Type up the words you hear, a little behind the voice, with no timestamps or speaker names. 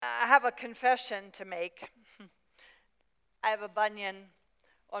have a confession to make. I have a bunion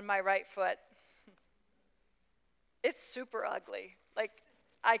on my right foot. It's super ugly. Like,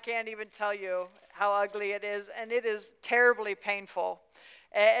 I can't even tell you how ugly it is, and it is terribly painful.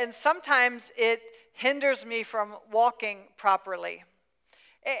 And sometimes it hinders me from walking properly.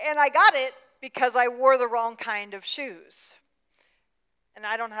 And I got it because I wore the wrong kind of shoes. And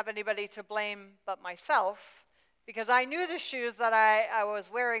I don't have anybody to blame but myself, because I knew the shoes that I was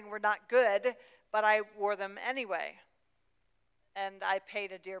wearing were not good, but I wore them anyway. And I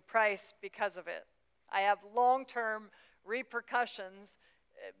paid a dear price because of it. I have long-term repercussions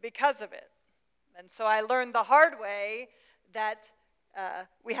because of it. And so I learned the hard way that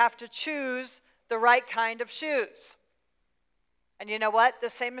we have to choose the right kind of shoes. And you know what? The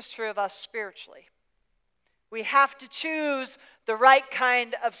same is true of us spiritually. We have to choose the right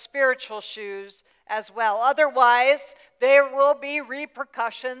kind of spiritual shoes as well. Otherwise, there will be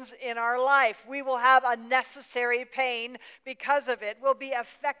repercussions in our life. We will have unnecessary pain because of it. We'll be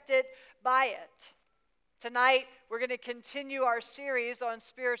affected by it. Tonight, we're going to continue our series on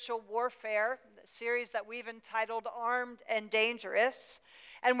spiritual warfare, the series that we've entitled Armed and Dangerous.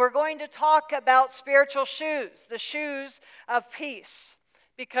 And we're going to talk about spiritual shoes, the shoes of peace,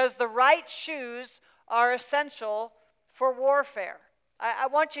 because the right shoes are essential for warfare. I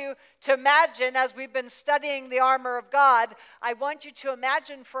want you to imagine, as we've been studying the armor of God, I want you to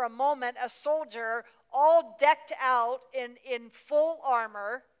imagine for a moment a soldier all decked out in full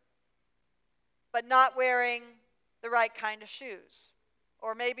armor, but not wearing the right kind of shoes.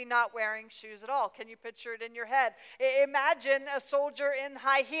 Or maybe not wearing shoes at all. Can you picture it in your head? Imagine a soldier in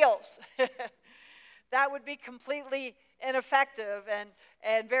high heels. That would be completely ineffective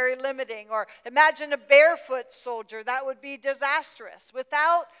and very limiting. Or imagine a barefoot soldier. That would be disastrous.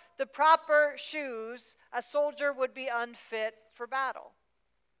 Without the proper shoes, a soldier would be unfit for battle.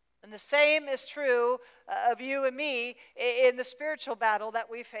 And the same is true of you and me in the spiritual battle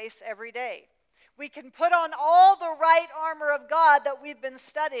that we face every day. We can put on all the right armor of God that we've been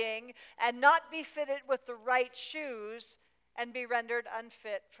studying and not be fitted with the right shoes and be rendered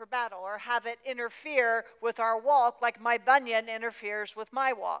unfit for battle, or have it interfere with our walk like my bunion interferes with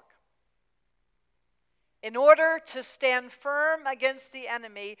my walk. In order to stand firm against the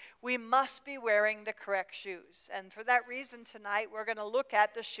enemy, we must be wearing the correct shoes. And for that reason tonight, we're going to look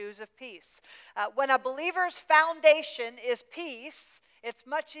at the shoes of peace. When a believer's foundation is peace, it's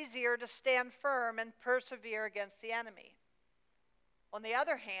much easier to stand firm and persevere against the enemy. On the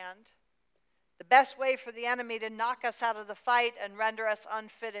other hand, the best way for the enemy to knock us out of the fight and render us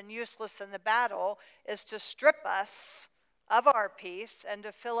unfit and useless in the battle is to strip us of our peace and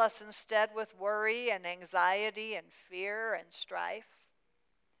to fill us instead with worry and anxiety and fear and strife.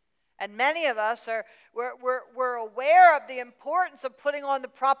 And many of us we're aware of the importance of putting on the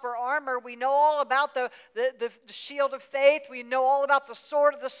proper armor. We know all about the shield of faith. We know all about the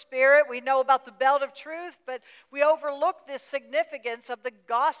sword of the Spirit. We know about the belt of truth. But we overlook the significance of the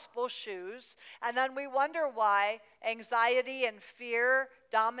gospel shoes. And then we wonder why anxiety and fear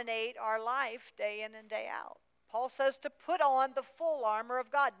dominate our life day in and day out. Paul says to put on the full armor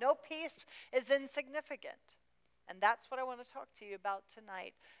of God. No piece is insignificant. And that's what I want to talk to you about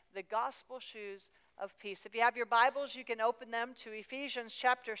tonight. The gospel shoes of peace. If you have your Bibles, you can open them to Ephesians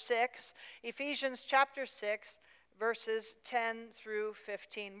chapter 6. Ephesians chapter 6, verses 10 through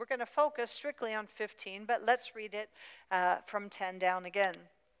 15. We're going to focus strictly on 15, but let's read it from 10 down again.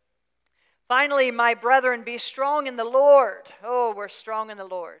 Finally, my brethren, be strong in the Lord. Oh, we're strong in the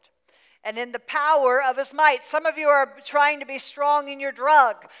Lord. And in the power of his might. Some of you are trying to be strong in your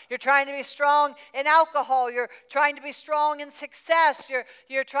drug. You're trying to be strong in alcohol. You're trying to be strong in success.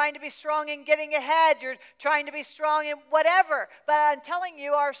 You're trying to be strong in getting ahead. You're trying to be strong in whatever. But I'm telling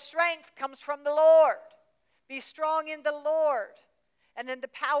you, our strength comes from the Lord. Be strong in the Lord and in the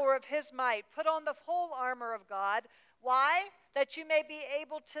power of his might. Put on the whole armor of God. Why? That you may be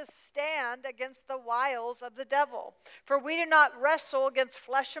able to stand against the wiles of the devil. For we do not wrestle against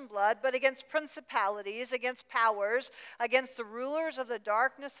flesh and blood, but against principalities, against powers, against the rulers of the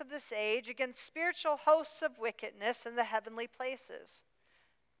darkness of this age, against spiritual hosts of wickedness in the heavenly places.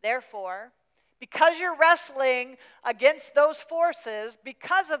 Therefore, because you're wrestling against those forces,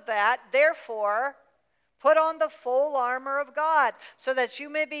 because of that, therefore, put on the full armor of God, so that you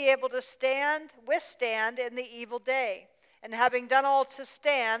may be able to withstand in the evil day. And having done all to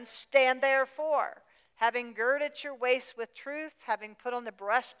stand, stand therefore, having girded your waist with truth, having put on the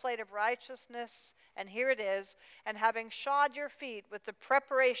breastplate of righteousness, and here it is, and having shod your feet with the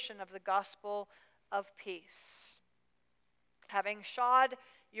preparation of the gospel of peace. Having shod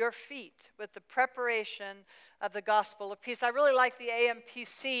your feet with the preparation of the gospel of peace. I really like the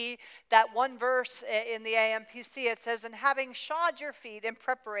AMPC, that one verse in the AMPC. It says, and having shod your feet in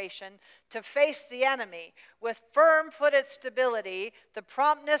preparation to face the enemy with firm-footed stability, the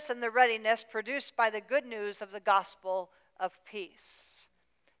promptness and the readiness produced by the good news of the gospel of peace.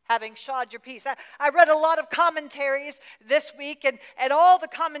 Having shod your peace. I read a lot of commentaries this week, and all the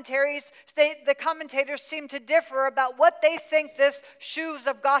commentaries, the commentators seem to differ about what they think this shoes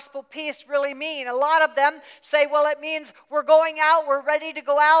of gospel peace really mean. A lot of them say, well, it means we're going out, we're ready to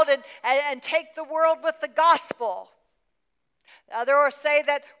go out and take the world with the gospel. Others say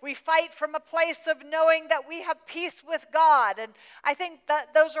that we fight from a place of knowing that we have peace with God. And I think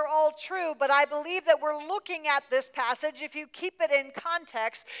that those are all true, but I believe that we're looking at this passage. If you keep it in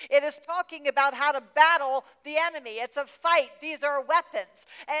context, it is talking about how to battle the enemy. It's a fight. These are weapons.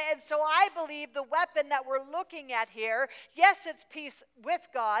 And so I believe the weapon that we're looking at here, yes, it's peace with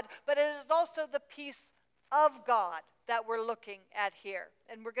God, but it is also the peace of God that we're looking at here.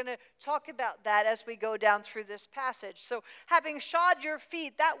 And we're going to talk about that as we go down through this passage. So having shod your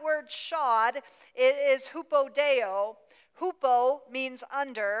feet, that word shod is hupodeo. Hupo means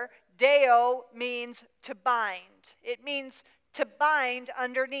under. Deo means to bind. It means to bind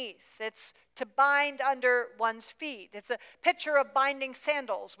underneath. It's to bind under one's feet. It's a picture of binding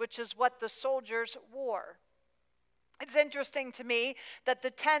sandals, which is what the soldiers wore. It's interesting to me that the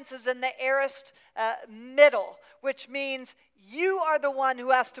tense is in the aorist middle, which means you are the one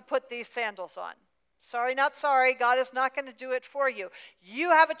who has to put these sandals on. Sorry, not sorry. God is not going to do it for you. You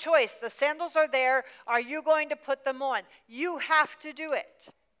have a choice. The sandals are there. Are you going to put them on? You have to do it.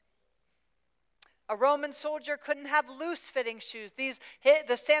 A Roman soldier couldn't have loose-fitting shoes.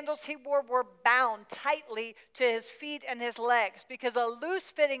 The sandals he wore were bound tightly to his feet and his legs because a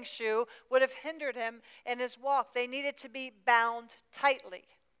loose-fitting shoe would have hindered him in his walk. They needed to be bound tightly.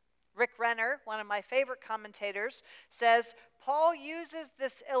 Rick Renner, one of my favorite commentators, says, Paul uses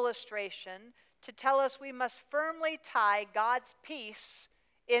this illustration to tell us we must firmly tie God's peace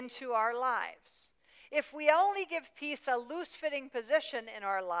into our lives. If we only give peace a loose-fitting position in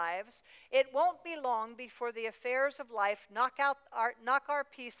our lives, it won't be long before the affairs of life knock our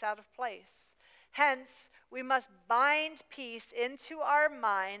peace out of place. Hence, we must bind peace into our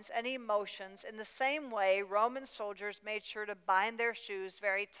minds and emotions in the same way Roman soldiers made sure to bind their shoes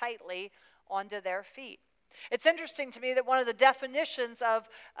very tightly onto their feet. It's interesting to me that one of the definitions of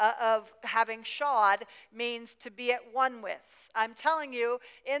having shod means to be at one with. I'm telling you,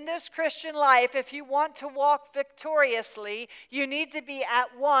 in this Christian life, if you want to walk victoriously, you need to be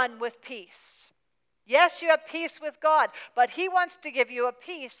at one with peace. Yes, you have peace with God, but He wants to give you a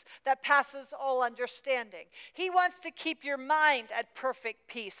peace that passes all understanding. He wants to keep your mind at perfect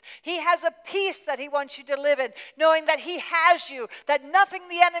peace. He has a peace that He wants you to live in, knowing that He has you, that nothing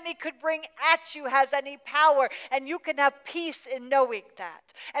the enemy could bring at you has any power, and you can have peace in knowing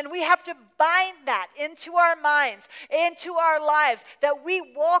that. And we have to bind that into our minds, into our lives, that we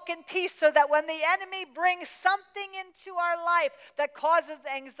walk in peace so that when the enemy brings something into our life that causes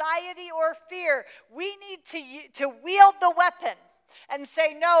anxiety or fear, we need to wield the weapon and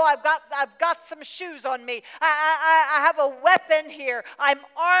say, no, I've got some shoes on me. I have a weapon here. I'm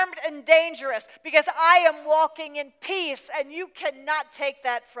armed and dangerous because I am walking in peace, and you cannot take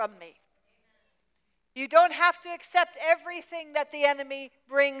that from me. You don't have to accept everything that the enemy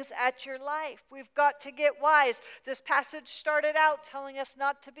brings at your life. We've got to get wise. This passage started out telling us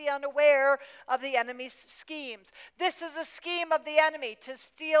not to be unaware of the enemy's schemes. This is a scheme of the enemy to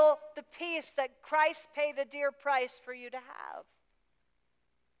steal the peace that Christ paid a dear price for you to have.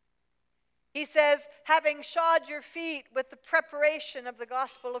 He says, having shod your feet with the preparation of the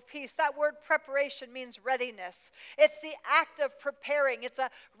gospel of peace. That word preparation means readiness. It's the act of preparing. It's a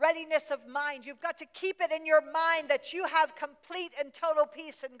readiness of mind. You've got to keep it in your mind that you have complete and total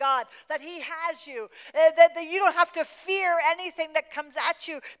peace in God, that He has you, that you don't have to fear anything that comes at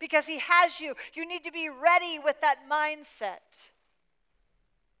you because He has you. You need to be ready with that mindset.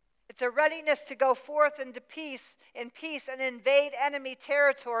 It's a readiness to go forth into peace and invade enemy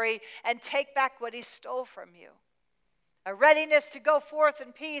territory and take back what he stole from you. A readiness to go forth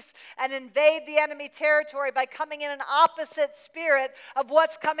in peace and invade the enemy territory by coming in an opposite spirit of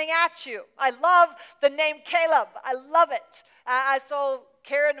what's coming at you. I love the name Caleb. I love it. I saw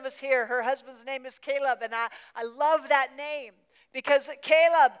Karen was here. Her husband's name is Caleb, and I love that name. Because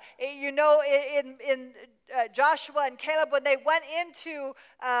Caleb, in Joshua and Caleb, when they went into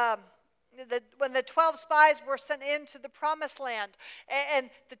when the 12 spies were sent into the promised land, and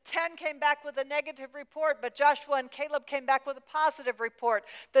the 10 came back with a negative report, but Joshua and Caleb came back with a positive report.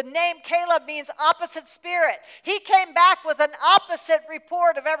 The name Caleb means opposite spirit. He came back with an opposite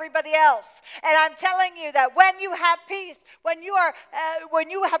report of everybody else. And I'm telling you that when you have peace, when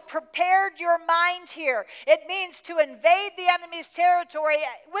you have prepared your mind here, it means to invade the enemy's territory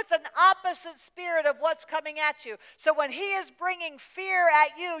with an opposite spirit of what's coming at you. So when he is bringing fear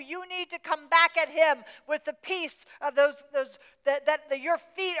at you, you need to come back at him with the peace of those that your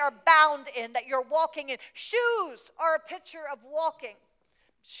feet are bound in, that you're walking in. Shoes are a picture of walking.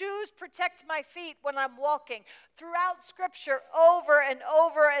 Shoes protect my feet when I'm walking. Throughout Scripture, over and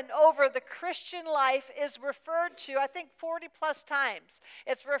over and over, the Christian life is referred to, I think 40 plus times,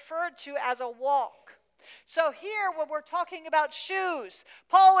 it's referred to as a walk. So here, when we're talking about shoes,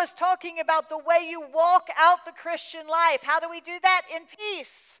 Paul is talking about the way you walk out the Christian life. How do we do that? In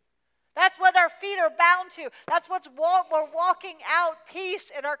peace. That's what our feet are bound to. That's we're walking out peace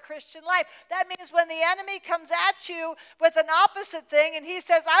in our Christian life. That means when the enemy comes at you with an opposite thing and he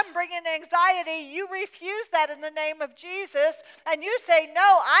says, I'm bringing anxiety, you refuse that in the name of Jesus, and you say, no,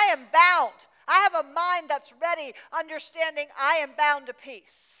 I am bound. I have a mind that's ready, understanding I am bound to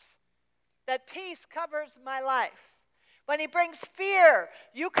peace. That peace covers my life. When he brings fear,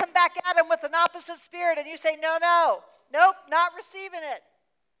 you come back at him with an opposite spirit and you say, nope, not receiving it.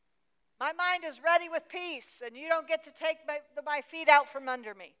 My mind is ready with peace, and you don't get to take my feet out from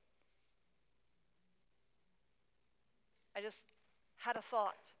under me. I just had a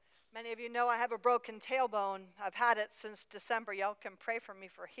thought. Many of you know I have a broken tailbone. I've had it since December. Y'all can pray for me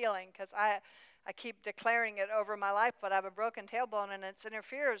for healing, because I keep declaring it over my life, but I have a broken tailbone, and it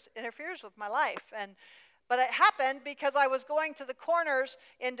interferes with my life. But it happened because I was going to the Corners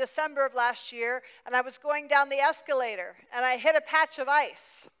in December of last year, and I was going down the escalator, and I hit a patch of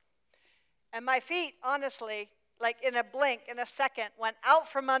ice. And my feet, honestly, like in a blink, in a second, went out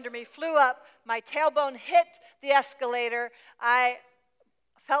from under me, flew up. My tailbone hit the escalator. I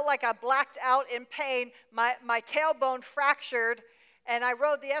felt like I blacked out in pain. My tailbone fractured, and I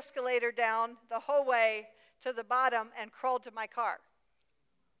rode the escalator down the whole way to the bottom and crawled to my car.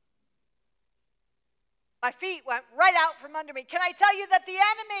 My feet went right out from under me. Can I tell you that the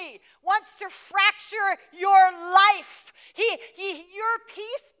enemy wants to fracture your life? Your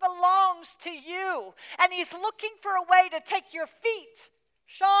peace belongs to you. And he's looking for a way to take your feet,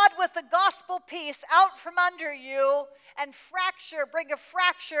 shod with the gospel peace, out from under you and bring a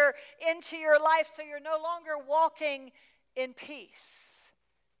fracture into your life so you're no longer walking in peace.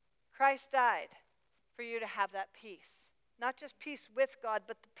 Christ died for you to have that peace. Not just peace with God,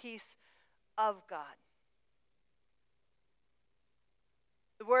 but the peace of God.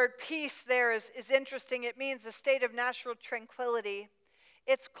 The word peace there is interesting. It means a state of natural tranquility.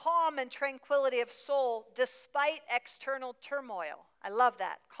 It's calm and tranquility of soul despite external turmoil. I love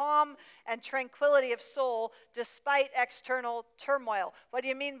that. Calm and tranquility of soul despite external turmoil. What do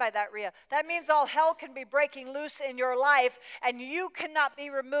you mean by that, Rhea? That means all hell can be breaking loose in your life, and you cannot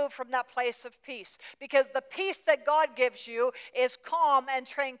be removed from that place of peace. Because the peace that God gives you is calm and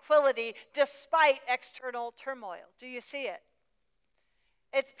tranquility despite external turmoil. Do you see it?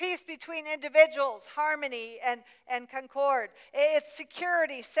 It's peace between individuals, harmony and concord. It's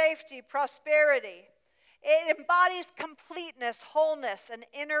security, safety, prosperity. It embodies completeness, wholeness, an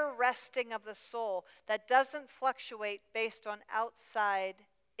inner resting of the soul that doesn't fluctuate based on outside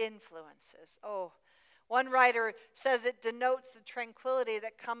influences. Oh, one writer says it denotes the tranquility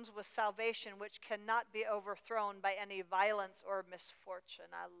that comes with salvation, which cannot be overthrown by any violence or misfortune.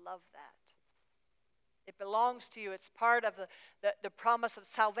 I love that. It belongs to you. It's part of the promise of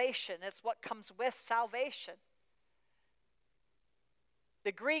salvation. It's what comes with salvation.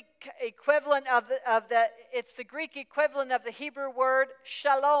 The Greek equivalent it's the Greek equivalent of the Hebrew word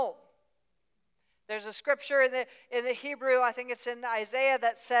shalom. There's a scripture in the Hebrew, I think it's in Isaiah,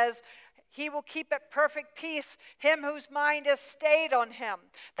 that says, he will keep at perfect peace him whose mind is stayed on him.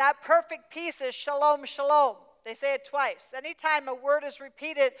 That perfect peace is shalom, shalom. They say it twice. Anytime a word is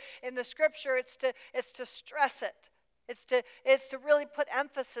repeated in the scripture, it's to stress it. It's to really put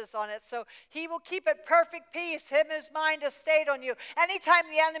emphasis on it. So he will keep at perfect peace him whose mind is stayed on you. Anytime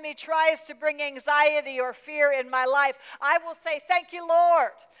the enemy tries to bring anxiety or fear in my life, I will say, thank you, Lord.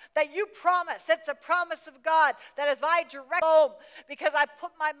 that you promise. It's a promise of God that as I direct home, because I've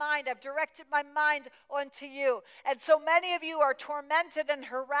directed my mind onto you. And so many of you are tormented and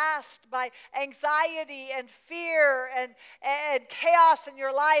harassed by anxiety and fear and chaos in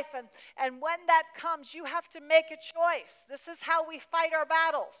your life. And when that comes, you have to make a choice. This is how we fight our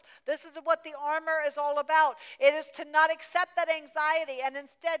battles. This is what the armor is all about. It is to not accept that anxiety and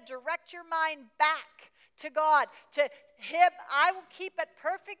instead direct your mind back to God, to Him. I will keep at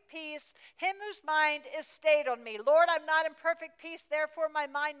perfect peace him whose mind is stayed on me. Lord, I'm not in perfect peace, therefore my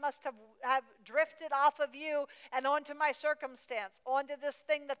mind must have drifted off of you and onto my circumstance, onto this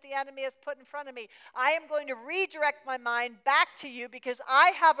thing that the enemy has put in front of me. I am going to redirect my mind back to you because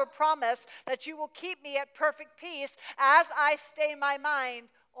I have a promise that you will keep me at perfect peace as I stay my mind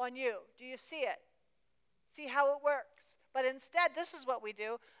on you. Do you see it? See how it works? But instead, this is what we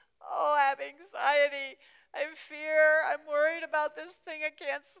do. Oh, I have anxiety. I have fear. I'm worried about this thing. I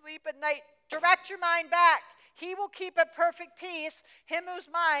can't sleep at night. Direct your mind back. He will keep at perfect peace him whose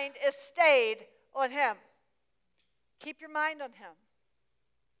mind is stayed on him. Keep your mind on him.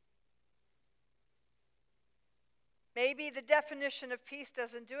 Maybe the definition of peace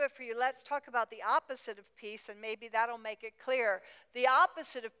doesn't do it for you. Let's talk about the opposite of peace, and maybe that'll make it clear. The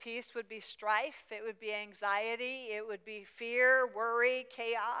opposite of peace would be strife. It would be anxiety. It would be fear, worry,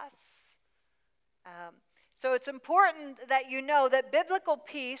 chaos. So it's important that you know that biblical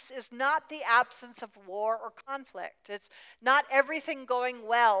peace is not the absence of war or conflict. It's not everything going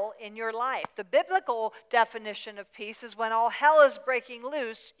well in your life. The biblical definition of peace is when all hell is breaking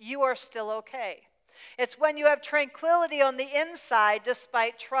loose, you are still okay. It's when you have tranquility on the inside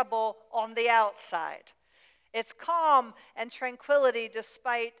despite trouble on the outside. It's calm and tranquility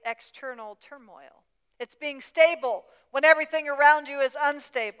despite external turmoil. It's being stable when everything around you is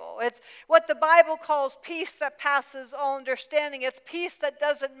unstable. It's what the Bible calls peace that passes all understanding. It's peace that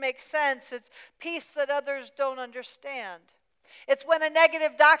doesn't make sense. It's peace that others don't understand. It's when a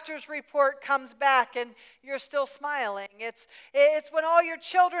negative doctor's report comes back and you're still smiling. It's when all your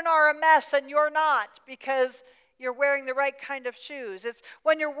children are a mess and you're not because you're wearing the right kind of shoes. It's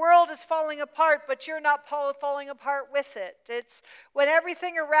when your world is falling apart but you're not falling apart with it. It's when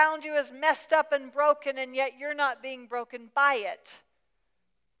everything around you is messed up and broken and yet you're not being broken by it.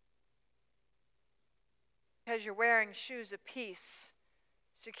 Because you're wearing shoes of peace,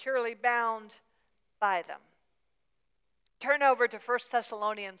 securely bound by them. Turn over to 1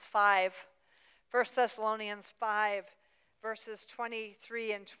 Thessalonians 5. 1 Thessalonians 5, verses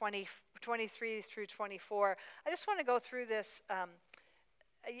 23 through 24. I just want to go through this.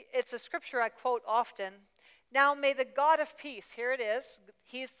 It's a scripture I quote often. Now may the God of peace, here it is.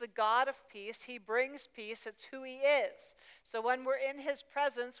 He's the God of peace. He brings peace. It's who he is. So when we're in his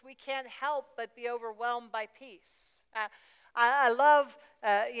presence, we can't help but be overwhelmed by peace. I love,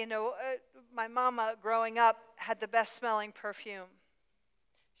 my mama growing up had the best smelling perfume.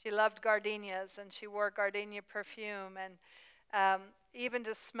 She loved gardenias and she wore gardenia perfume. And even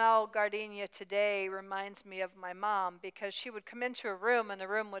to smell gardenia today reminds me of my mom because she would come into a room and the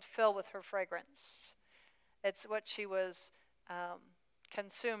room would fill with her fragrance. It's what she was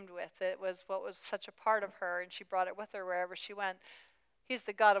consumed with. It was what was such a part of her, and she brought it with her wherever she went. He's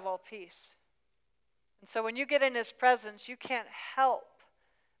the God of all peace. And so when you get in his presence, you can't help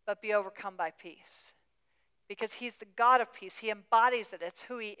but be overcome by peace. Because he's the God of peace. He embodies it. It's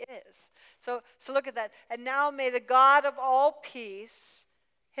who he is. So look at that. And now may the God of all peace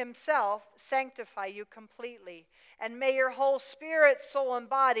himself sanctify you completely. And may your whole spirit, soul, and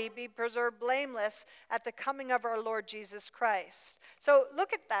body be preserved blameless at the coming of our Lord Jesus Christ. So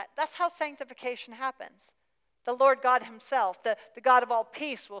look at that. That's how sanctification happens. The Lord God himself, the God of all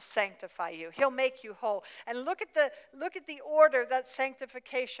peace, will sanctify you. He'll make you whole. And look at the order that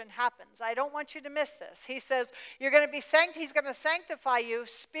sanctification happens. I don't want you to miss this. He says you're going to be he's going to sanctify you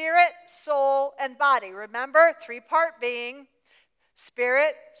spirit, soul, and body. Remember, 3-part being.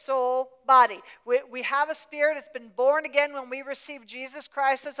 Spirit, soul, body. We have a spirit. It's been born again when we received Jesus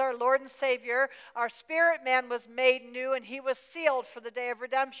Christ as our Lord and Savior. Our spirit man was made new and he was sealed for the day of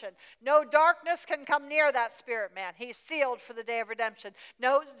redemption. No darkness can come near that spirit man. He's sealed for the day of redemption.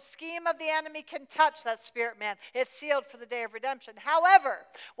 No scheme of the enemy can touch that spirit man. It's sealed for the day of redemption. However,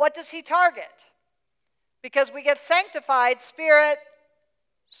 what does he target? Because we get sanctified spirit,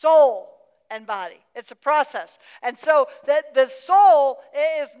 soul, and body. It's a process. And so the soul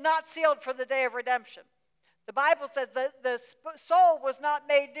is not sealed for the day of redemption. The Bible says that the soul was not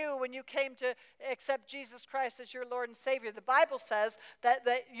made new when you came to accept Jesus Christ as your Lord and Savior. The Bible says that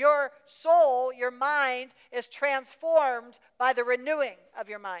your soul, your mind, is transformed by the renewing of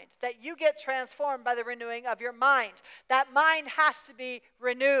your mind. That you get transformed by the renewing of your mind. That mind has to be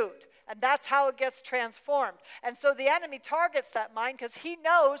renewed. And that's how it gets transformed. And so the enemy targets that mind because he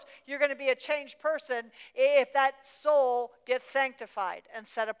knows you're going to be a changed person if that soul gets sanctified and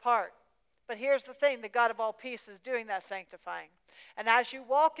set apart. But here's the thing, the God of all peace is doing that sanctifying. And as you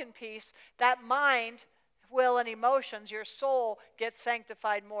walk in peace, that mind, will, and emotions, your soul gets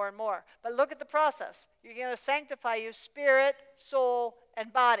sanctified more and more. But look at the process. You're going to sanctify you spirit, soul,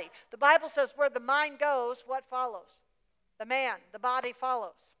 and body. The Bible says where the mind goes, what follows? The body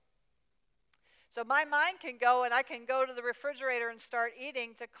follows. So my mind can go, and I can go to the refrigerator and start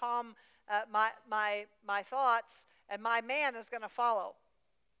eating to calm my thoughts, and my man is going to follow.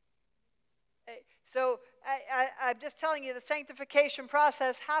 So I'm just telling you, the sanctification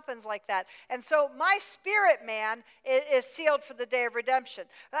process happens like that. And so my spirit man is sealed for the day of redemption.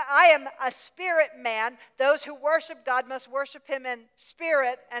 I am a spirit man. Those who worship God must worship him in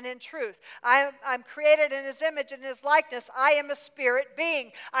spirit and in truth. I'm created in his image and his likeness. I am a spirit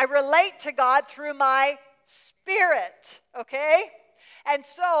being. I relate to God through my spirit, okay? And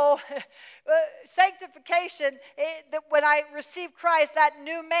so, sanctification, when I received Christ, that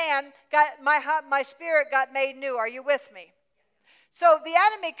new man, my spirit got made new. Are you with me? So the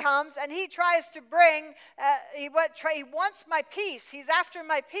enemy comes and he tries to bring, he wants my peace. He's after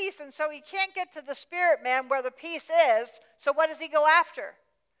my peace, and so he can't get to the spirit man where the peace is. So what does he go after?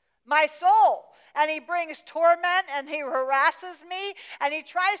 My soul. And he brings torment and he harasses me and he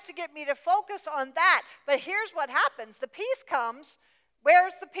tries to get me to focus on that. But here's what happens. The peace comes.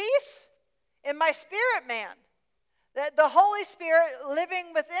 Where's the peace? In my spirit man. The Holy Spirit living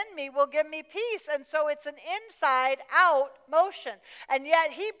within me will give me peace. And so it's an inside-out motion. And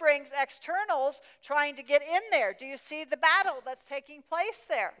yet he brings externals trying to get in there. Do you see the battle that's taking place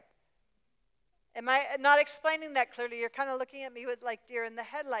there? Am I not explaining that clearly? You're kind of looking at me with like deer in the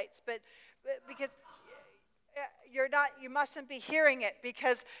headlights. But because you mustn't be hearing it,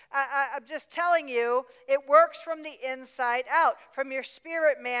 because I'm just telling you, it works from the inside out, from your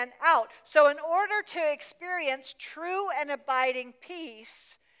spirit man out. So in order to experience true and abiding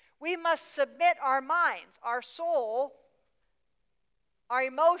peace, we must submit our minds, our soul, our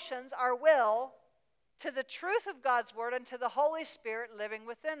emotions, our will, to the truth of God's word and to the Holy Spirit living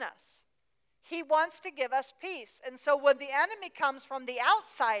within us. He wants to give us peace. And so when the enemy comes from the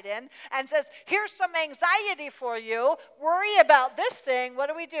outside in and says, here's some anxiety for you, worry about this thing,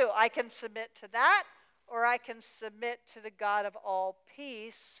 what do? I can submit to that, or I can submit to the God of all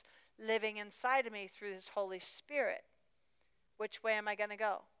peace living inside of me through his Holy Spirit. Which way am I going to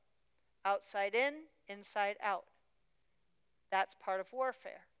go? Outside in, inside out. That's part of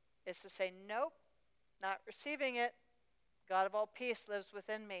warfare, is to say, nope, not receiving it. God of all peace lives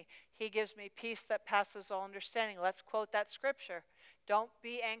within me. He gives me peace that passes all understanding. Let's quote that scripture. Don't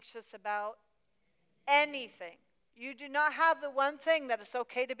be anxious about anything. You do not have the one thing that it's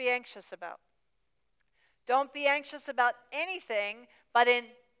okay to be anxious about. Don't be anxious about anything, but in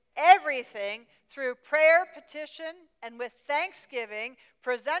everything, through prayer, petition, and with thanksgiving,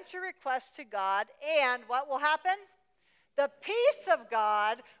 present your requests to God, and what will happen? The peace of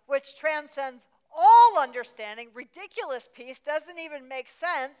God, which transcends all understanding, ridiculous peace, doesn't even make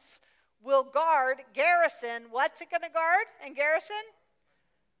sense, will garrison. What's it going to guard and garrison?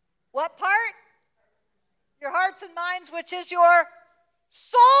 What part? Your hearts and minds, which is your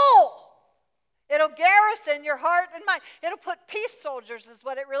soul. It'll garrison your heart and mind. It'll put peace soldiers, is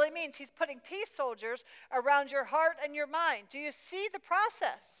what it really means. He's putting peace soldiers around your heart and your mind. Do you see the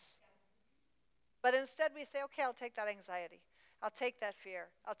process? But instead we say, okay, I'll take that anxiety. I'll take that fear.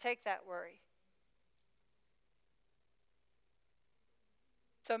 I'll take that worry.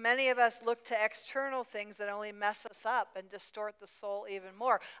 So many of us look to external things that only mess us up and distort the soul even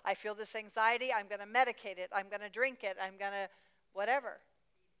more. I feel this anxiety, I'm going to medicate it, I'm going to drink it, I'm going to whatever.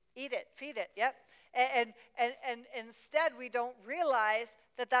 Eat it, feed it, yep. And instead we don't realize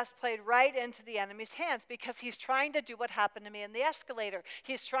that that's played right into the enemy's hands, because he's trying to do what happened to me in the escalator.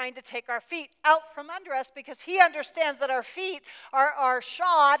 He's trying to take our feet out from under us, because he understands that our feet are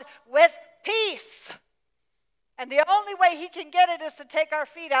shod with peace. And the only way he can get it is to take our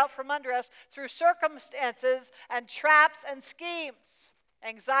feet out from under us through circumstances and traps and schemes.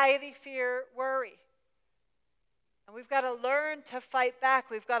 Anxiety, fear, worry. And we've got to learn to fight back.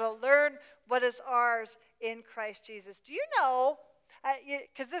 We've got to learn what is ours in Christ Jesus. Do you know,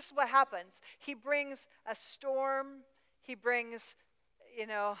 because this is what happens. He brings a storm. He brings,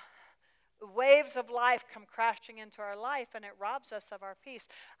 waves of life come crashing into our life, and it robs us of our peace.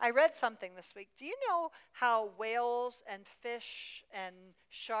 I read something this week. Do you know how whales and fish and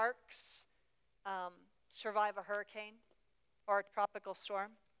sharks survive a hurricane or a tropical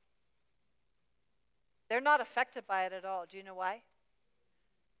storm? They're not affected by it at all. Do you know why?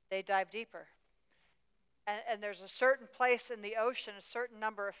 They dive deeper. And there's a certain place in the ocean, a certain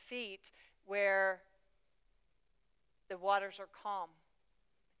number of feet, where the waters are calm.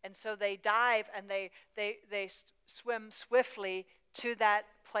 And so they dive and they swim swiftly to that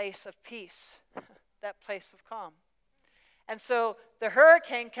place of peace, that place of calm. And so the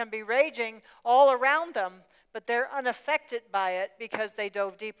hurricane can be raging all around them, but they're unaffected by it because they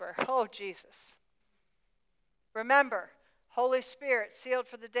dove deeper. Oh, Jesus. Remember, Holy Spirit, sealed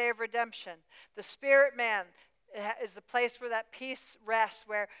for the day of redemption. The spirit man is the place where that peace rests,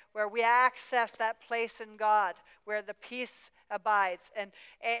 where we access that place in God, where the peace abides. And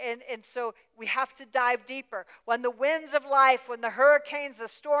so we have to dive deeper. When the winds of life, when the hurricanes, the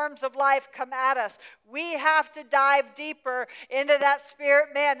storms of life come at us, we have to dive deeper into that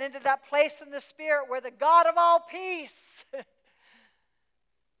spirit man, into that place in the spirit where the God of all peace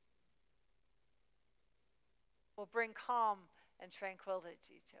will bring calm and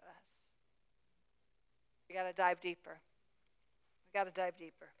tranquility to us. We got to dive deeper. We got to dive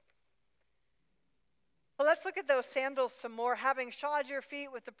deeper. Well, let's look at those sandals some more. Having shod your feet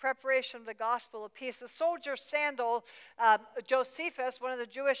with the preparation of the gospel of peace. The soldier's sandal, Josephus, one of the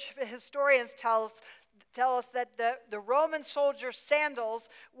Jewish historians, tell us that the Roman soldiers' sandals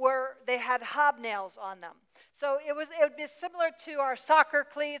they had hobnails on them. So it would be similar to our soccer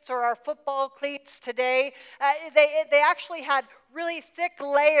cleats or our football cleats today. They actually had really thick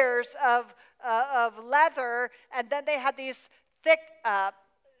layers of leather, and then they had these thick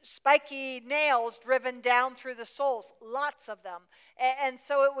spiky nails driven down through the soles, lots of them. And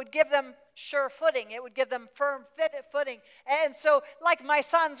so it would give them sure footing. It would give them firm footing. And so, like my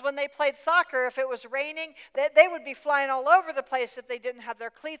sons, when they played soccer, if it was raining, they would be flying all over the place if they didn't have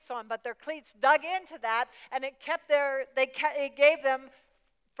their cleats on. But their cleats dug into that, and it gave them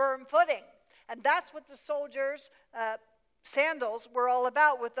firm footing. And that's what the soldiers' sandals were all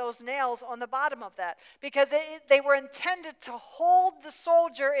about, with those nails on the bottom of that, because they were intended to hold the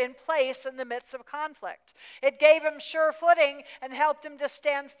soldier in place in the midst of conflict. It gave him sure footing and helped him to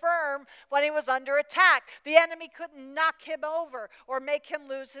stand firm when he was under attack. The enemy couldn't knock him over or make him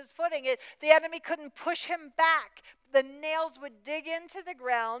lose his footing. The enemy couldn't push him back. The nails would dig into the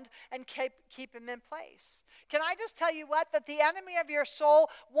ground and keep him in place. Can I just tell you what? That the enemy of your soul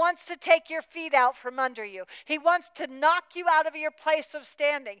wants to take your feet out from under you. He wants to knock you out of your place of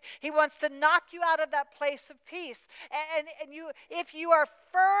standing. He wants to knock you out of that place of peace. And if you are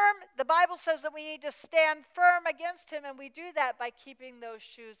firm, the Bible says that we need to stand firm against him, and we do that by keeping those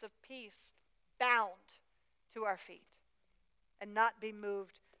shoes of peace bound to our feet and not be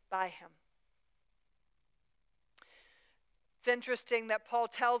moved by him. It's interesting that Paul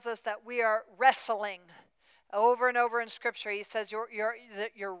tells us that we are wrestling. Over and over in Scripture, he says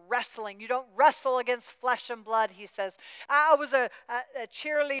you're wrestling. You don't wrestle against flesh and blood, he says. I was a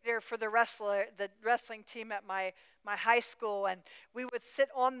cheerleader for the wrestling team at my high school, and we would sit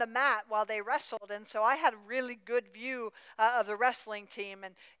on the mat while they wrestled, and so I had a really good view of the wrestling team.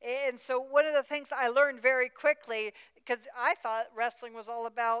 And so one of the things I learned very quickly, because I thought wrestling was all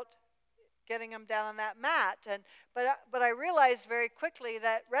about getting them down on that mat. But I realized very quickly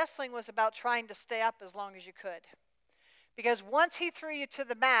that wrestling was about trying to stay up as long as you could. Because once he threw you to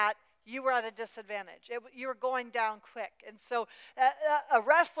the mat, you were at a disadvantage. You were going down quick. And so a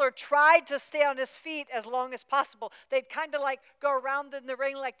wrestler tried to stay on his feet as long as possible. They'd kind of like go around in the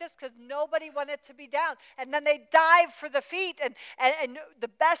ring like this because nobody wanted to be down. And then they'd dive for the feet. And the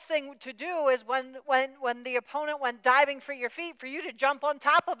best thing to do is when the opponent went diving for your feet, for you to jump on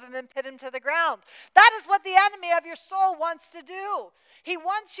top of him and pin him to the ground. That is what the enemy of your soul wants to do. He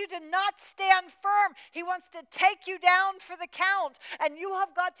wants you to not stand firm. He wants to take you down for the count. And you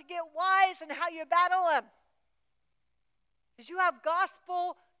have got to get wise in how you battle him. Because you have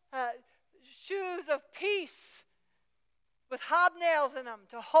gospel shoes of peace with hobnails in them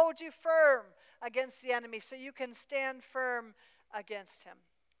to hold you firm against the enemy so you can stand firm against him.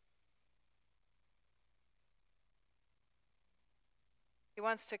 He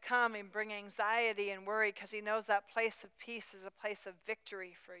wants to come and bring anxiety and worry because he knows that place of peace is a place of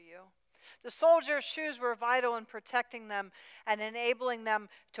victory for you. The soldiers' shoes were vital in protecting them and enabling them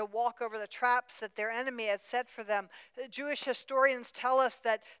to walk over the traps that their enemy had set for them. Jewish historians tell us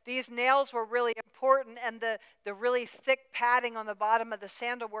that these nails were really important, and the really thick padding on the bottom of the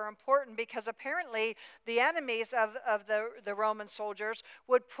sandal were important because apparently the enemies of the Roman soldiers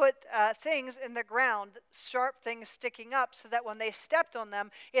would put things in the ground, sharp things sticking up, so that when they stepped on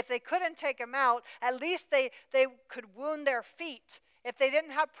them, if they couldn't take them out, at least they could wound their feet. If they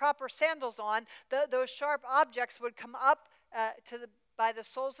didn't have proper sandals on, those sharp objects would come up by the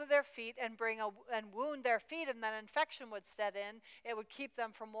soles of their feet and and wound their feet, and then infection would set in. It would keep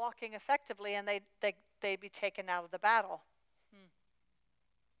them from walking effectively, and they'd be taken out of the battle.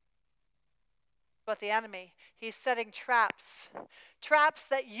 But the enemy, he's setting traps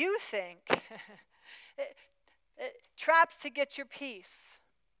that you think, traps to get your peace.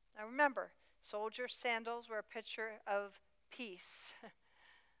 Now remember, soldier sandals were a picture of peace.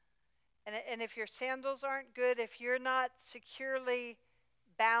 And if your sandals aren't good, if you're not securely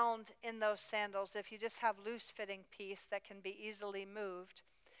bound in those sandals, if you just have loose-fitting peace that can be easily moved,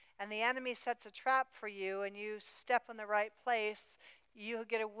 and the enemy sets a trap for you and you step in the right place, you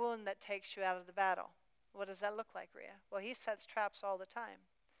get a wound that takes you out of the battle. What does that look like, Rhea? Well, he sets traps all the time.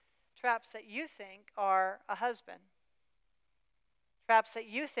 Traps that you think are a husband. Traps that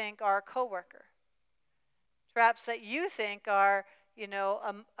you think are a coworker. Traps that you think are,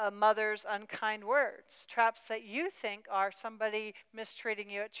 a mother's unkind words. Traps that you think are somebody mistreating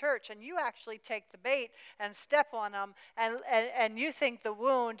you at church. And you actually take the bait and step on them, and you think the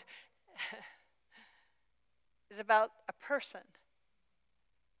wound is about a person,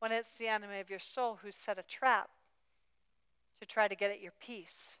 when it's the enemy of your soul who's set a trap to try to get at your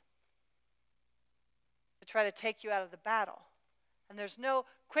peace, to try to take you out of the battle. And there's no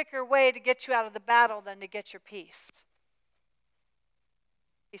quicker way to get you out of the battle than to get your peace.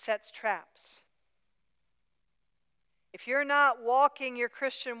 He sets traps. If you're not walking your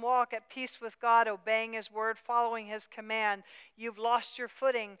Christian walk at peace with God, obeying His word, following His command, you've lost your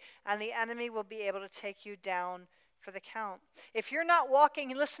footing, and the enemy will be able to take you down for the count. If you're not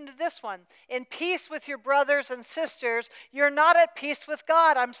walking, listen to this one, in peace with your brothers and sisters, you're not at peace with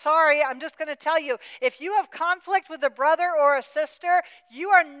God. I'm sorry, I'm just going to tell you, if you have conflict with a brother or a sister, you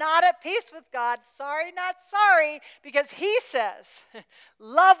are not at peace with God. Sorry, not sorry, because He says,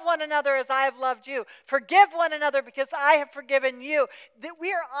 love one another as I have loved you. Forgive one another because I have forgiven you. That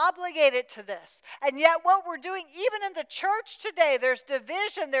we are obligated to this. And yet what we're doing, even in the church today, there's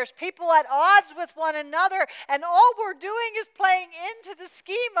division, there's people at odds with one another, and all we're doing is playing into the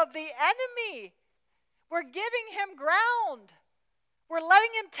scheme of the enemy. We're giving him ground. We're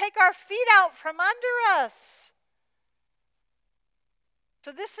letting him take our feet out from under us.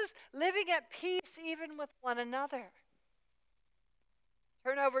 So this is living at peace even with one another.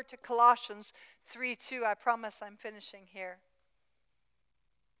 Turn over to Colossians 3:2. I promise I'm finishing here.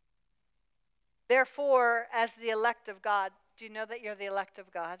 Therefore, as the elect of God, do you know that you're the elect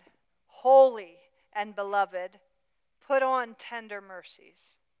of God? Holy and beloved, put on tender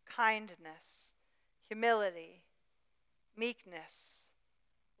mercies, kindness, humility, meekness,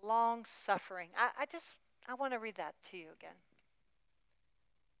 long-suffering. I want to read that to you again.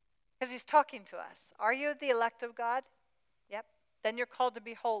 Because he's talking to us. Are you the elect of God? Yep. Then you're called to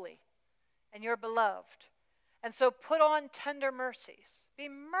be holy, and you're beloved. And so put on tender mercies. Be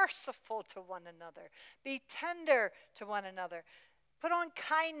merciful to one another. Be tender to one another. Put on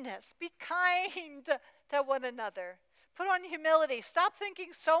kindness. Be kind to one another. Put on humility. Stop thinking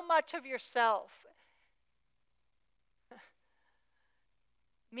so much of yourself.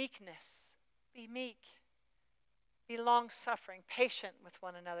 Meekness. Be meek. Be long-suffering, patient with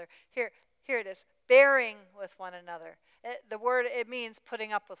one another. Here it is. Bearing with one another. The word, it means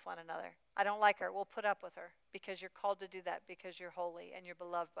putting up with one another. I don't like her. We'll put up with her because you're called to do that because you're holy and you're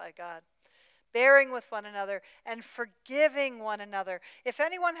beloved by God. Bearing with one another and forgiving one another. If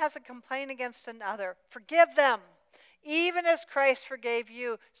anyone has a complaint against another, forgive them. Even as Christ forgave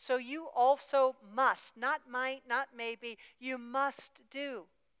you, so you also must, not might, not maybe, you must do.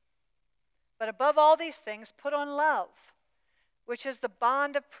 But above all these things, put on love, which is the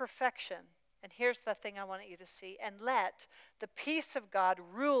bond of perfection. And here's the thing I want you to see. And let the peace of God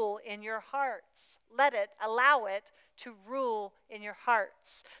rule in your hearts. Allow it to rule in your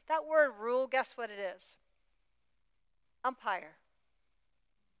hearts. That word rule, guess what it is? Umpire.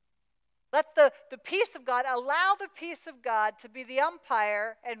 Let the peace of God, allow the peace of God to be the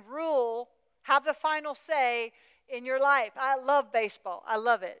umpire and rule, have the final say in your life. I love baseball. I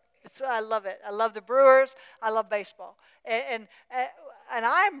love it. I love it. I love the Brewers. I love baseball. And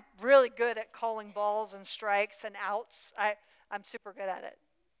I'm really good at calling balls and strikes and outs. I'm super good at it.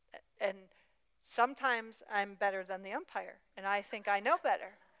 And sometimes I'm better than the umpire, and I think I know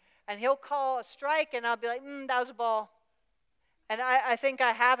better. And he'll call a strike, and I'll be like, that was a ball. And I think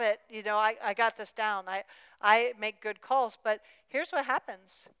I have it. I got this down. I make good calls. But here's what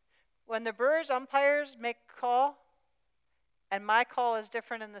happens. When the Brewers umpires make a call, and my call is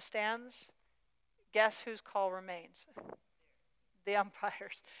different in the stands, guess whose call remains? The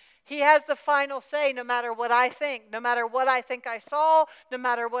umpires. He has the final say no matter what I think, no matter what I think I saw, no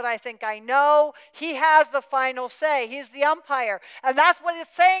matter what I think I know. He has the final say. He's the umpire. And that's what he's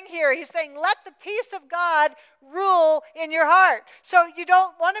saying here. He's saying, let the peace of God rule in your heart. So you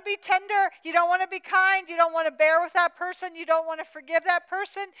don't want to be tender. You don't want to be kind. You don't want to bear with that person. You don't want to forgive that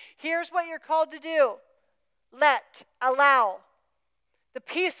person. Here's what you're called to do. Allow the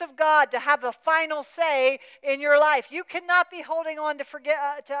peace of God to have the final say in your life. You cannot be holding on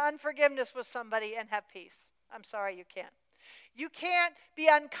to unforgiveness with somebody and have peace. I'm sorry, you can't. You can't be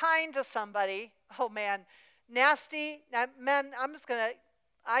unkind to somebody. Oh, man. Nasty. Now, men,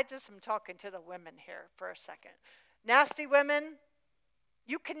 I just am talking to the women here for a second. Nasty women,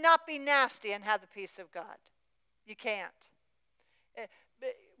 you cannot be nasty and have the peace of God. You can't.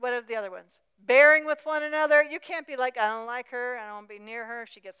 What are the other ones? Bearing with one another. You can't be like, I don't like her, I don't want to be near her,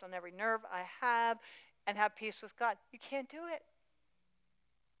 she gets on every nerve I have, and have peace with God. You can't do it.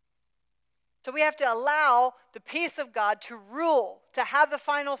 So we have to allow the peace of God to rule, to have the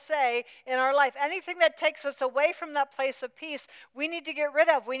final say in our life. Anything that takes us away from that place of peace, we need to get rid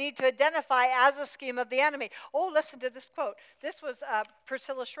of. We need to identify as a scheme of the enemy. Oh, listen to this quote. This was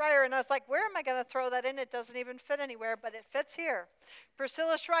Priscilla Schreier, and I was like, where am I going to throw that in? It doesn't even fit anywhere, but it fits here.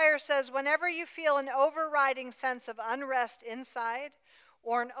 Priscilla Schreier says, whenever you feel an overriding sense of unrest inside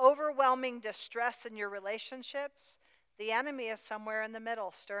or an overwhelming distress in your relationships, the enemy is somewhere in the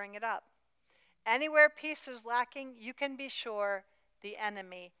middle, stirring it up. Anywhere peace is lacking, you can be sure the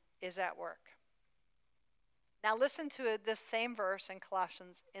enemy is at work. Now listen to this same verse in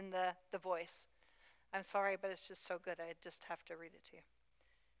Colossians in the voice. I'm sorry, but it's just so good, I just have to read it to you.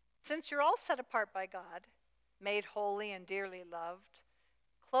 Since you're all set apart by God, made holy and dearly loved,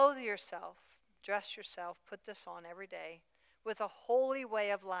 clothe yourself, dress yourself, put this on every day, with a holy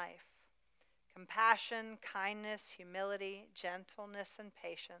way of life, compassion, kindness, humility, gentleness, and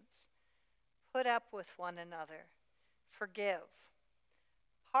patience. Put up with one another. Forgive.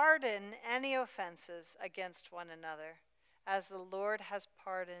 Pardon any offenses against one another, as the Lord has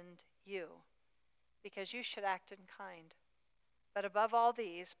pardoned you, because you should act in kind. But above all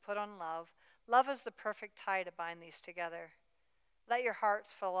these, put on love. Love is the perfect tie to bind these together. Let your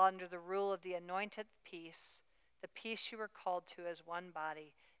hearts fall under the rule of the anointed peace, the peace you were called to as one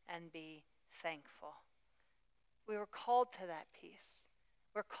body, and be thankful. We were called to that peace.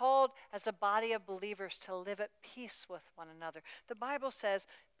 We're called as a body of believers to live at peace with one another. The Bible says,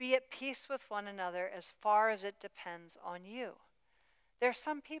 be at peace with one another as far as it depends on you. There are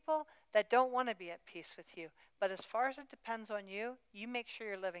some people that don't want to be at peace with you, but as far as it depends on you, you make sure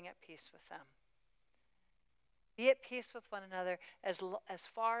you're living at peace with them. Be at peace with one another as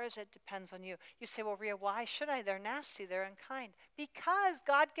far as it depends on you. You say, well, Rhea, why should I? They're nasty, they're unkind. Because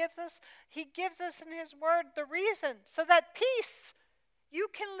God He gives us in His Word the reason, so that peace, you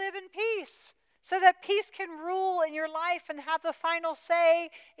can live in peace, so that peace can rule in your life and have the final say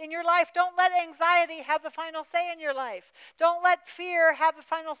in your life. Don't let anxiety have the final say in your life. Don't let fear have the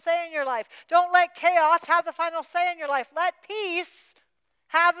final say in your life. Don't let chaos have the final say in your life. Let peace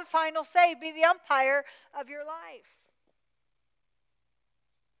have the final say. Be the umpire of your life.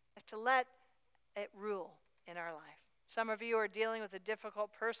 You have to let it rule in our life. Some of you are dealing with a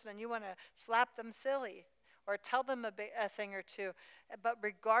difficult person and you want to slap them silly or tell them a thing or two. But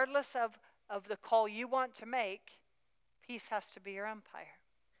regardless of the call you want to make, peace has to be your umpire.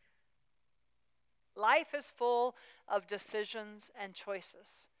 Life is full of decisions and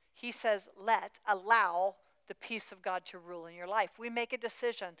choices. He says, allow the peace of God to rule in your life. We make a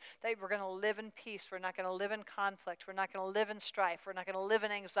decision that we're going to live in peace. We're not going to live in conflict. We're not going to live in strife. We're not going to live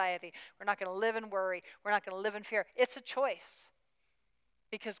in anxiety. We're not going to live in worry. We're not going to live in fear. It's a choice.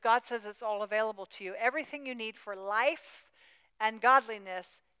 Because God says it's all available to you. Everything you need for life and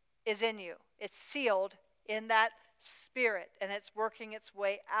godliness is in you. It's sealed in that Spirit, and it's working its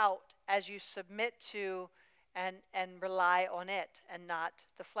way out as you submit to and rely on it and not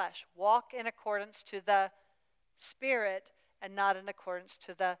the flesh. Walk in accordance to the Spirit and not in accordance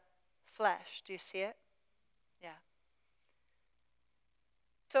to the flesh. Do you see it? Yeah.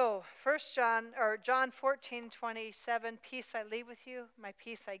 So, John 14:27, peace I leave with you, my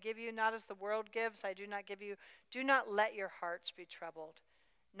peace I give you, not as the world gives, I do not give you. Do not let your hearts be troubled,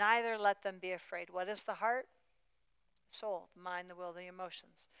 neither let them be afraid. What is the heart? The soul, the mind, the will, the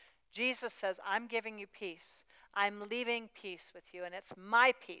emotions. Jesus says, I'm giving you peace. I'm leaving peace with you, and it's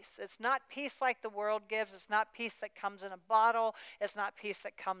my peace. It's not peace like the world gives. It's not peace that comes in a bottle. It's not peace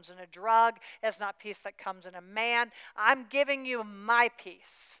that comes in a drug. It's not peace that comes in a man. I'm giving you my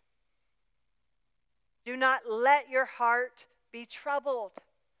peace. Do not let your heart be troubled.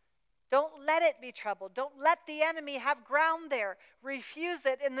 Don't let it be troubled. Don't let the enemy have ground there. Refuse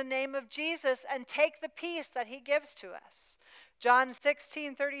it in the name of Jesus and take the peace that he gives to us. John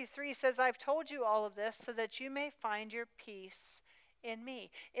 16:33 says, I've told you all of this so that you may find your peace in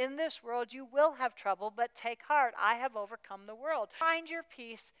me. In this world you will have trouble, but take heart. I have overcome the world. Find your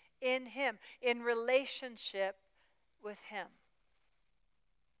peace in him, in relationship with him.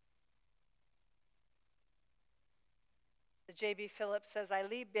 J.B. Phillips says, I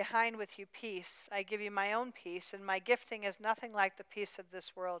leave behind with you peace. I give you my own peace, and my gifting is nothing like the peace of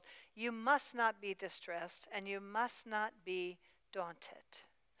this world. You must not be distressed, and you must not be daunted.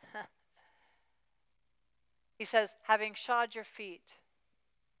 He says, having shod your feet.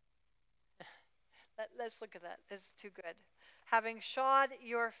 Let's look at that. This is too good. Having shod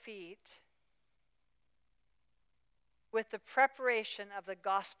your feet with the preparation of the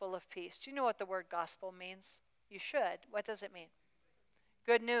gospel of peace. Do you know what the word gospel means? You should. What does it mean?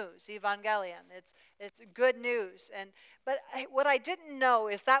 Good news, evangelion. It's good news. But what I didn't know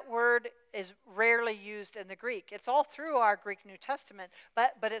is that word is rarely used in the Greek. It's all through our Greek New Testament,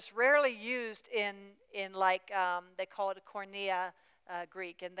 but it's rarely used in like they call it a Koinonia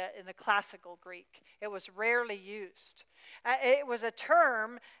Greek, in the classical Greek. It was rarely used. It was a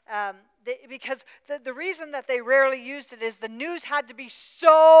term because the reason that they rarely used it is the news had to be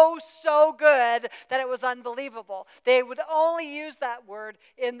so good that it was unbelievable. They would only use that word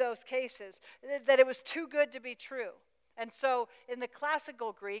in those cases, that it was too good to be true. And so in the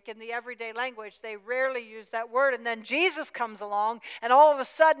classical Greek, in the everyday language, they rarely use that word. And then Jesus comes along, and all of a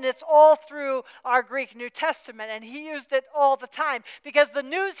sudden it's all through our Greek New Testament. And he used it all the time because the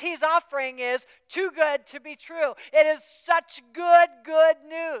news he's offering is too good to be true. It is such good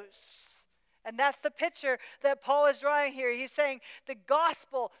news. And that's the picture that Paul is drawing here. He's saying the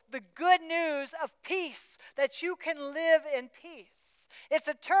gospel, the good news of peace, that you can live in peace. It's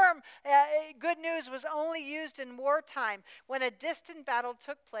a term, good news was only used in wartime. When a distant battle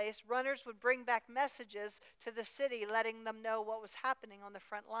took place, runners would bring back messages to the city, letting them know what was happening on the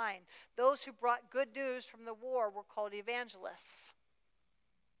front line. Those who brought good news from the war were called evangelists.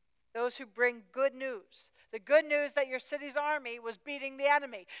 Those who bring good news. The good news that your city's army was beating the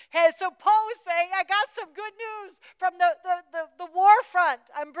enemy. Hey, so Paul is saying, I got some good news from the war front.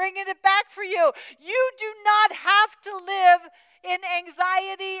 I'm bringing it back for you. You do not have to live in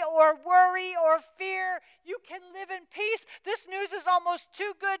anxiety or worry or fear. You can live in peace. This news is almost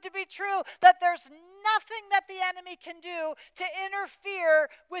too good to be true, that there's nothing that the enemy can do to interfere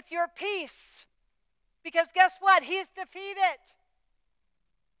with your peace. Because guess what? He's defeated.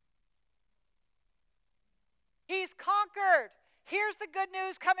 He's conquered. Here's the good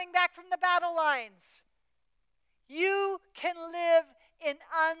news coming back from the battle lines. You can live in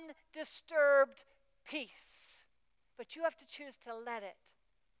undisturbed peace. But you have to choose to let it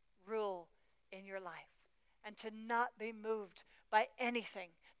rule in your life and to not be moved by anything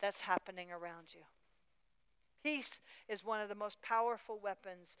that's happening around you. Peace is one of the most powerful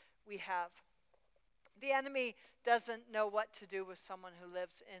weapons we have. The enemy doesn't know what to do with someone who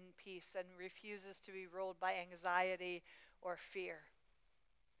lives in peace and refuses to be ruled by anxiety or fear.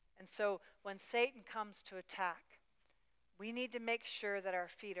 And so when Satan comes to attack, we need to make sure that our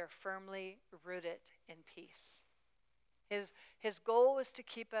feet are firmly rooted in peace. His goal is to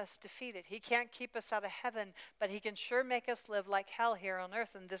keep us defeated. He can't keep us out of heaven, but he can sure make us live like hell here on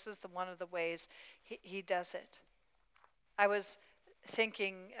earth, and this is one of the ways he does it. I was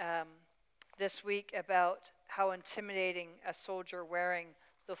thinking this week about how intimidating a soldier wearing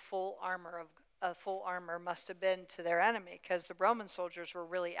the full armor must have been to their enemy, because the Roman soldiers were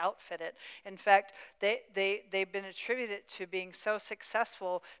really outfitted. In fact, they've been attributed to being so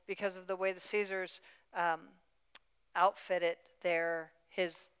successful because of the way the Caesars outfitted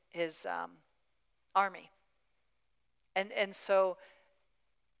his army. And so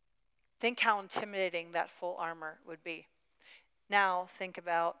think how intimidating that full armor would be. Now think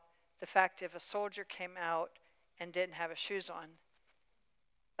about the fact if a soldier came out and didn't have his shoes on,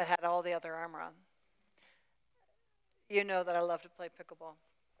 but had all the other armor on. You know that I love to play pickleball.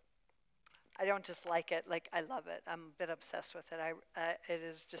 I don't just like it, like I love it. I'm a bit obsessed with it. It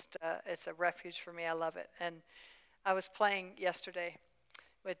is just, it's a refuge for me. I love it. And I was playing yesterday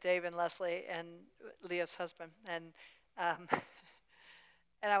with Dave and Leslie and Leah's husband, and and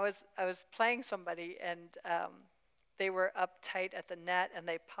I was playing somebody, and they were up tight at the net, and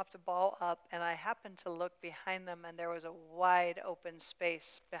they popped a ball up, and I happened to look behind them, and there was a wide open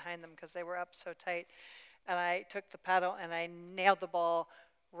space behind them because they were up so tight. And I took the paddle, and I nailed the ball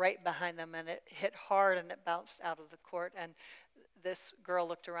right behind them, and it hit hard, and it bounced out of the court. And this girl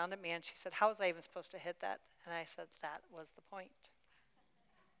looked around at me, and she said, "How was I even supposed to hit that?" And I said, "That was the point."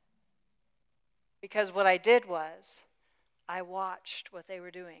 Because what I did was, I watched what they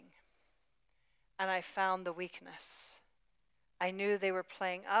were doing, and I found the weakness. I knew they were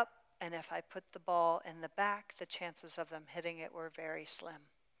playing up, and if I put the ball in the back, the chances of them hitting it were very slim.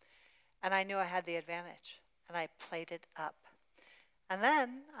 And I knew I had the advantage, and I played it up. And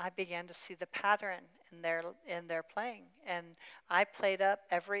then I began to see the pattern in their playing, and I played up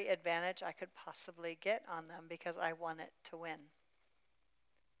every advantage I could possibly get on them because I wanted to win.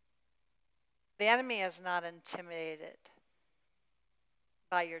 The enemy is not intimidated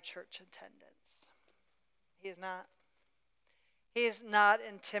by your church attendance. He is not. He is not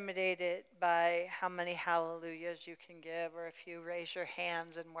intimidated by how many hallelujahs you can give or if you raise your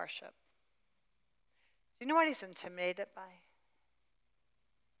hands in worship. Do you know what he's intimidated by?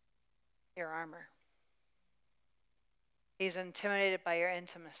 Your armor. He's intimidated by your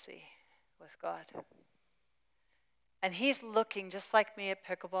intimacy with God. And he's looking, just like me at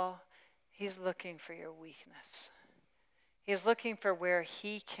pickleball, he's looking for your weakness. He's looking for where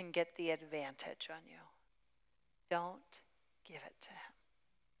he can get the advantage on you. Don't give it to him.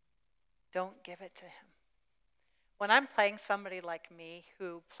 Don't give it to him. When I'm playing somebody like me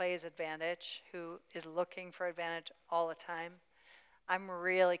who plays advantage, who is looking for advantage all the time, I'm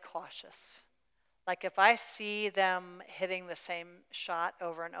really cautious. Like if I see them hitting the same shot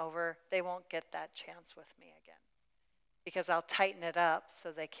over and over, they won't get that chance with me again. Because I'll tighten it up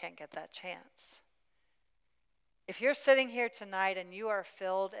so they can't get that chance. If you're sitting here tonight and you are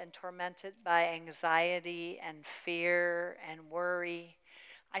filled and tormented by anxiety and fear and worry,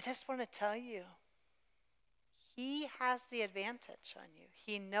 I just want to tell you, he has the advantage on you.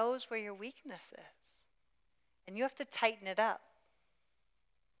 He knows where your weakness is. And you have to tighten it up.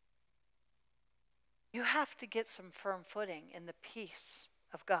 You have to get some firm footing in the peace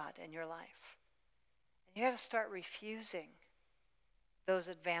of God in your life. And you got to start refusing those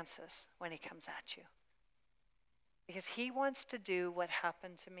advances when he comes at you. Because he wants to do what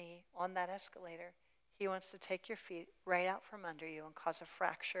happened to me on that escalator. He wants to take your feet right out from under you and cause a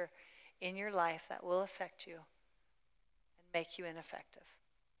fracture in your life that will affect you and make you ineffective.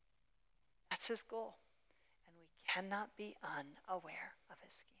 That's his goal. And we cannot be unaware of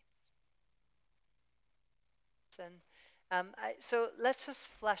his schemes. So let's just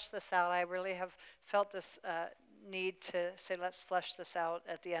flesh this out. I really have felt this need to say, let's flesh this out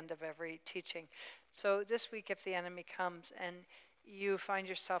at the end of every teaching. So this week, if the enemy comes and you find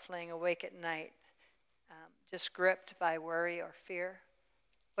yourself laying awake at night, just gripped by worry or fear,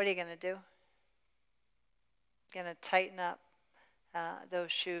 what are you going to do? You're going to tighten up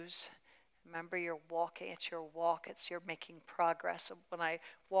those shoes. Remember, you're walking. It's your walk. It's your making progress. When I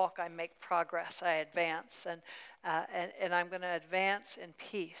walk, I make progress. I advance. And I'm going to advance in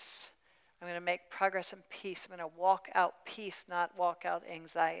peace. I'm going to make progress in peace. I'm going to walk out peace, not walk out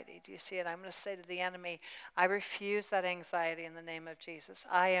anxiety. Do you see it? I'm going to say to the enemy, I refuse that anxiety in the name of Jesus.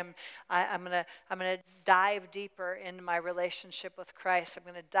 I'm going to dive deeper into my relationship with Christ. I'm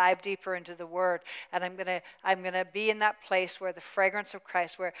going to dive deeper into the Word, and I'm going to be in that place where the fragrance of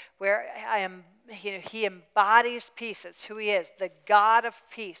Christ, where I am. He embodies peace. It's who he is, the God of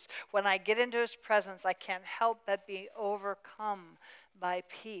peace. When I get into his presence, I can't help but be overcome by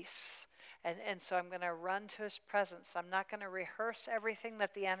peace. And so I'm going to run to his presence. I'm not going to rehearse everything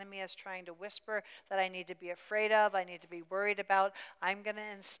that the enemy is trying to whisper that I need to be afraid of, I need to be worried about. I'm going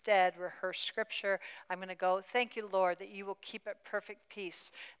to instead rehearse Scripture. I'm going to go, thank you, Lord, that you will keep at perfect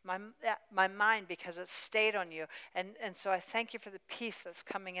peace my mind because it's stayed on you. And so I thank you for the peace that's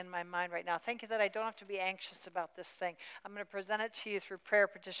coming in my mind right now. Thank you that I don't have to be anxious about this thing. I'm going to present it to you through prayer,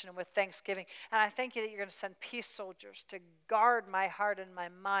 petition, and with thanksgiving. And I thank you that you're going to send peace soldiers to guard my heart and my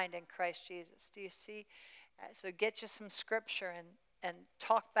mind in Christ Jesus. Do you see? So get you some Scripture and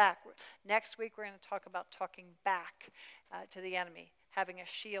talk back. Next week we're going to talk about talking back to the enemy, having a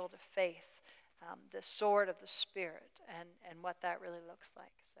shield of faith, the sword of the Spirit, and what that really looks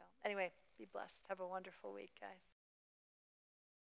like. So anyway, be blessed. Have a wonderful week, guys.